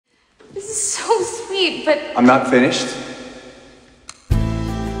sweet, but... I'm not finished. I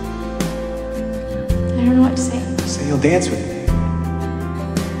don't know what to say. Say you'll dance with me.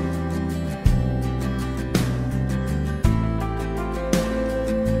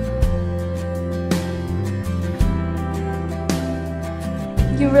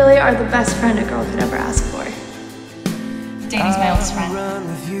 You really are the best friend a girl could ever ask for. Danny's my oldest friend.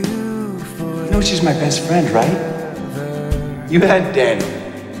 You know she's my best friend, right? You had Danny.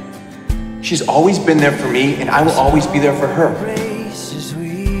 She's always been there for me, and I will always be there for her.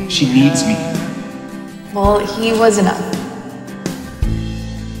 She needs me. Well, he was enough.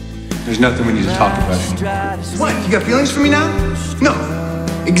 There's nothing we need to talk about anymore. What? You got feelings for me now? No.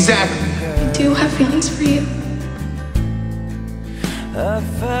 Exactly. I do have feelings for you.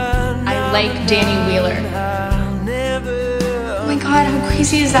 I like Danny Wheeler. Oh my god, how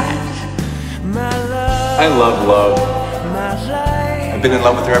crazy is that? I love love. I've been in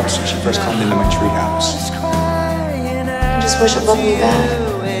love with her ever since she first climbed into my treehouse. I just wish it loved me back.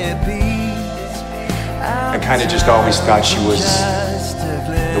 I kind of just always thought she was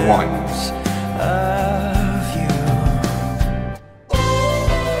the one.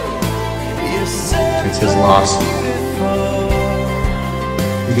 It's his loss.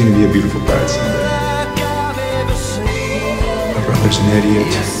 You're gonna be a beautiful bride someday. My brother's an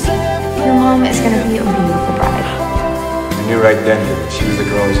idiot. Your mom is gonna be a beautiful bride. I knew right then that she was the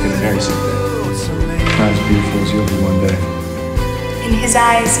girl I was gonna marry someday. Not as beautiful as you'll be one day. In his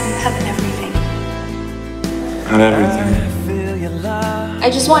eyes, you have everything. Not everything. I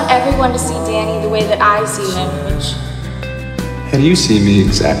just want everyone to see Danny the way that I see him, which How do you see me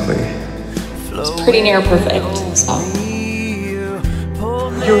exactly? is pretty near perfect, so.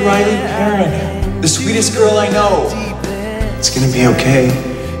 You're Riley Perrin, the sweetest girl I know. It's gonna be okay.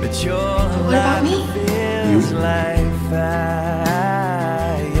 But what about me? You?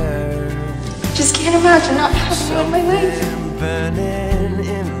 Just can't imagine not having you in my life.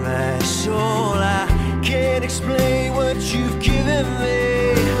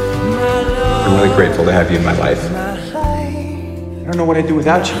 I'm really grateful to have you in my life. I don't know what I'd do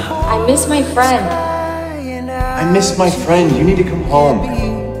without you. I miss my friend. I miss my friend. You need to come home.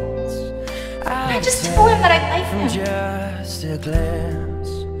 I just told him that I like him.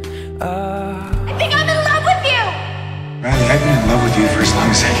 I think I'm in love with you! Riley, I've been in love with you for as long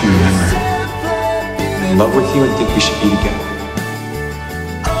as I can remember. I'm in love with you and think we should be together.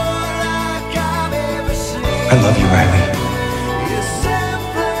 I love you, Riley.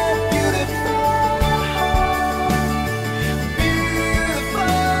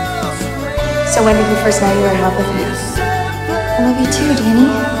 So when did you first know you were in love with me? I love you too, Danny.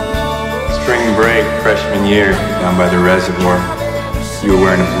 Spring break, freshman year, down by the reservoir. You were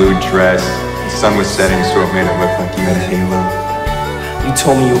wearing a blue dress. The sun was setting, so it made it look like you had a halo. You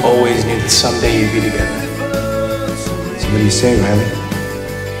told me you always knew that someday you'd be together. So what do you say, Riley?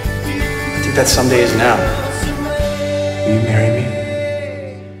 I think that someday is now. Will you marry me?